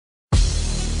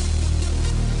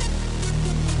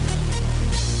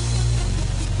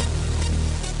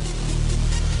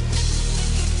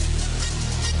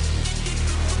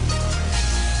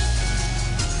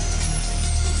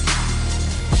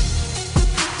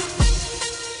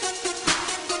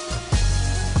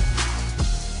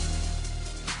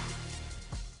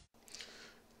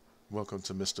welcome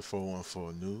to Mr.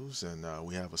 414 News, and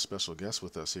we have a special guest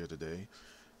with us here today.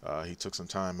 He took some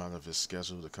time out of his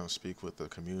schedule to come speak with the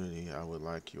community. I would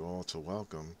like you all to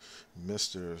welcome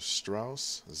Mr.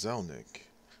 Strauss Zelnick,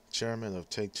 Chairman of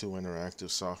Take-Two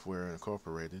Interactive Software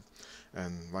Incorporated.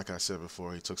 And like I said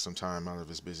before, he took some time out of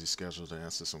his busy schedule to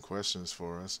answer some questions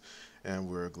for us, and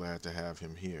we're glad to have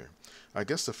him here. I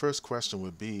guess the first question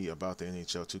would be about the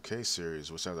NHL 2K series,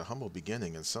 which had a humble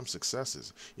beginning and some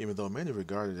successes, even though many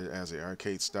regarded it as an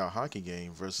arcade-style hockey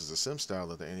game versus the sim style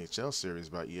of the NHL series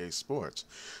by EA Sports.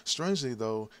 Strangely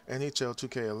though, NHL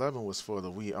 2K11 was for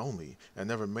the Wii only, and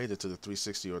never made it to the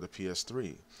 360 or the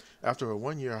PS3. After a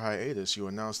one-year hiatus, you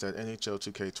announced that NHL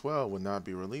 2K12 would not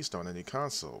be released on any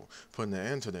console, putting an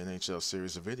end to the NHL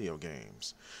series of video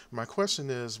games. My question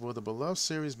is, will the beloved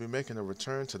series be making a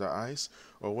return to the ice,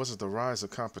 or was it the rise of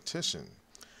competition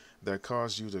that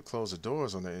caused you to close the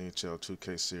doors on the NHL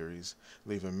 2K series,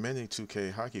 leaving many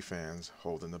 2K hockey fans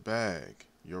holding the bag?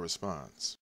 Your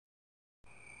response.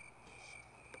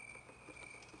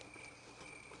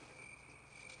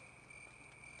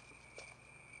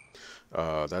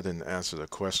 That didn't answer the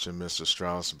question, Mr.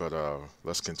 Strauss, but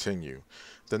let's continue.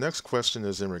 The next question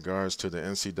is in regards to the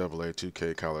NCAA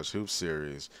 2K College Hoops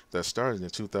series that started in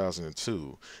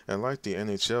 2002, and like the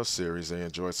NHL series, they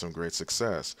enjoyed some great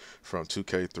success, from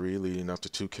 2K3 leading up to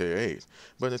 2K8.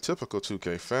 But in typical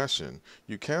 2K fashion,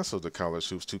 you canceled the College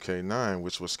Hoops 2K9,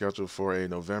 which was scheduled for a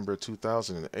November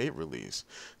 2008 release.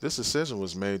 This decision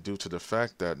was made due to the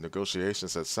fact that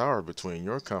negotiations had soured between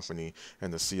your company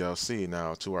and the CLC.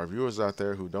 Now, to our viewers out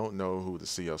there who don't know who the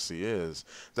CLC is,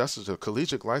 that's a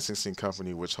collegiate licensing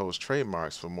company which holds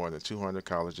trademarks for more than 200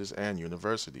 colleges and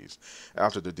universities.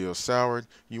 After the deal soured,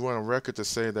 you went on record to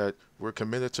say that we're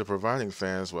committed to providing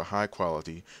fans with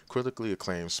high-quality, critically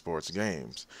acclaimed sports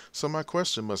games. So my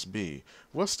question must be,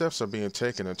 what steps are being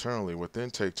taken internally within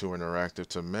Take-Two Interactive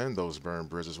to mend those burned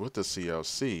bridges with the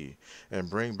CLC and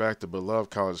bring back the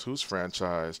beloved College Hoops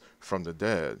franchise from the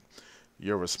dead?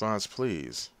 Your response,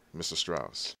 please, Mr.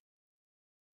 Strauss.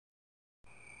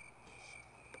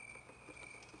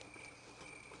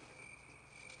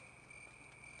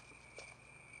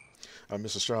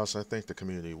 Mr. Strauss, I think the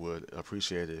community would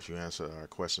appreciate it if you answer our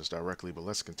questions directly, but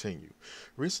let's continue.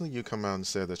 Recently, you come out and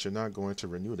said that you're not going to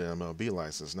renew the MLB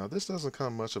license. Now, this doesn't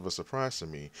come much of a surprise to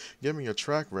me, given your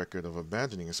track record of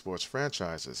abandoning sports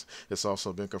franchises. It's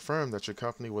also been confirmed that your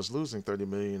company was losing $30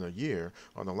 million a year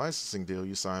on the licensing deal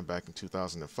you signed back in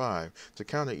 2005 to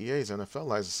counter EA's NFL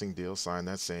licensing deal signed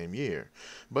that same year.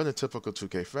 But in typical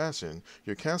 2K fashion,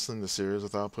 you're canceling the series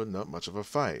without putting up much of a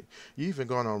fight. You even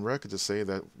gone on record to say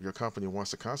that your company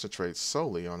wants to concentrate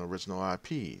solely on original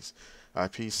IPs.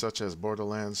 IPs such as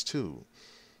Borderlands 2,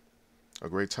 a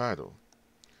great title,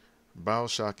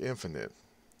 BioShock Infinite,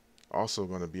 also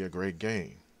going to be a great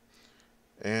game,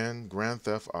 and Grand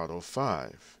Theft Auto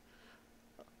 5,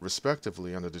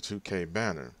 respectively under the 2K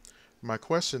banner. My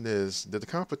question is, did the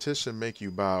competition make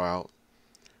you bow out?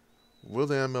 Will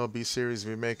the MLB series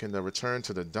be making a return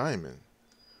to the diamond?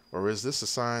 Or is this a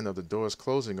sign of the doors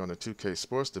closing on the 2K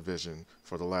Sports division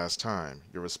for the last time?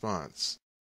 Your response.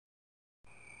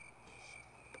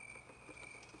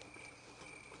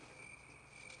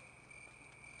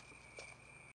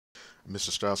 Mr.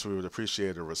 Strauss, we would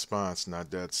appreciate a response, not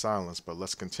dead silence, but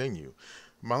let's continue.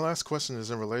 My last question is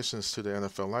in relation to the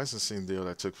NFL licensing deal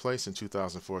that took place in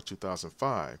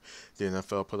 2004-2005. The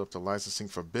NFL put up the licensing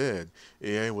for bid.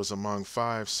 EA was among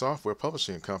 5 software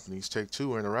publishing companies, Take-Two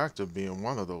Interactive being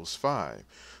one of those 5.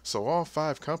 So all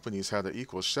 5 companies had an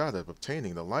equal shot at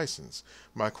obtaining the license.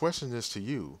 My question is to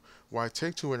you, why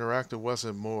Take-Two Interactive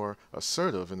wasn't more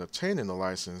assertive in obtaining the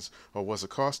license, or was the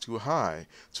cost too high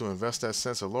to invest that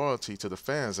sense of loyalty to the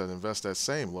fans that invest that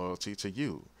same loyalty to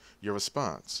you? Your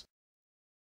response.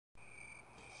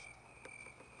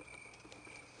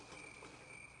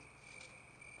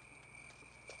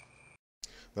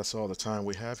 That's all the time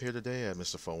we have here today at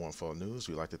Mr. 414 News.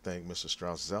 We'd like to thank Mr.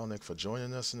 Strauss Zelnick for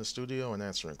joining us in the studio and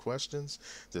answering questions.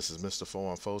 This is Mr.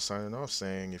 414 signing off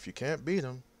saying, if you can't beat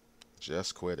 'em,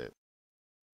 just quit it.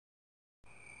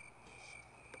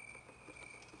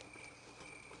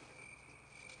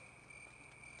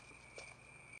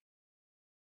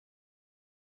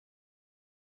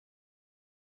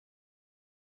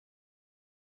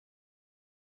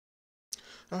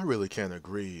 I really can't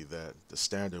agree that the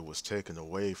standard was taken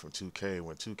away from 2K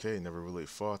when 2K never really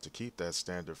fought to keep that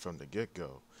standard from the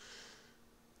get-go.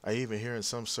 I even hear in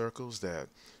some circles that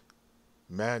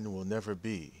Madden will never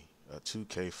be a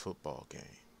 2K football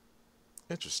game.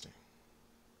 Interesting.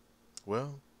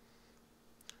 Well,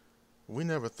 we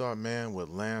never thought man would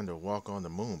land or walk on the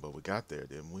moon, but we got there,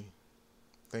 didn't we?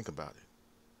 Think about it.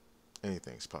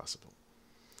 Anything's possible.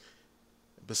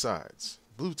 Besides,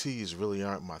 blue teas really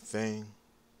aren't my thing.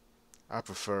 I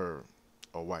prefer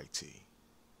a white tea.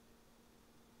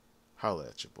 Holla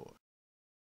at your boy.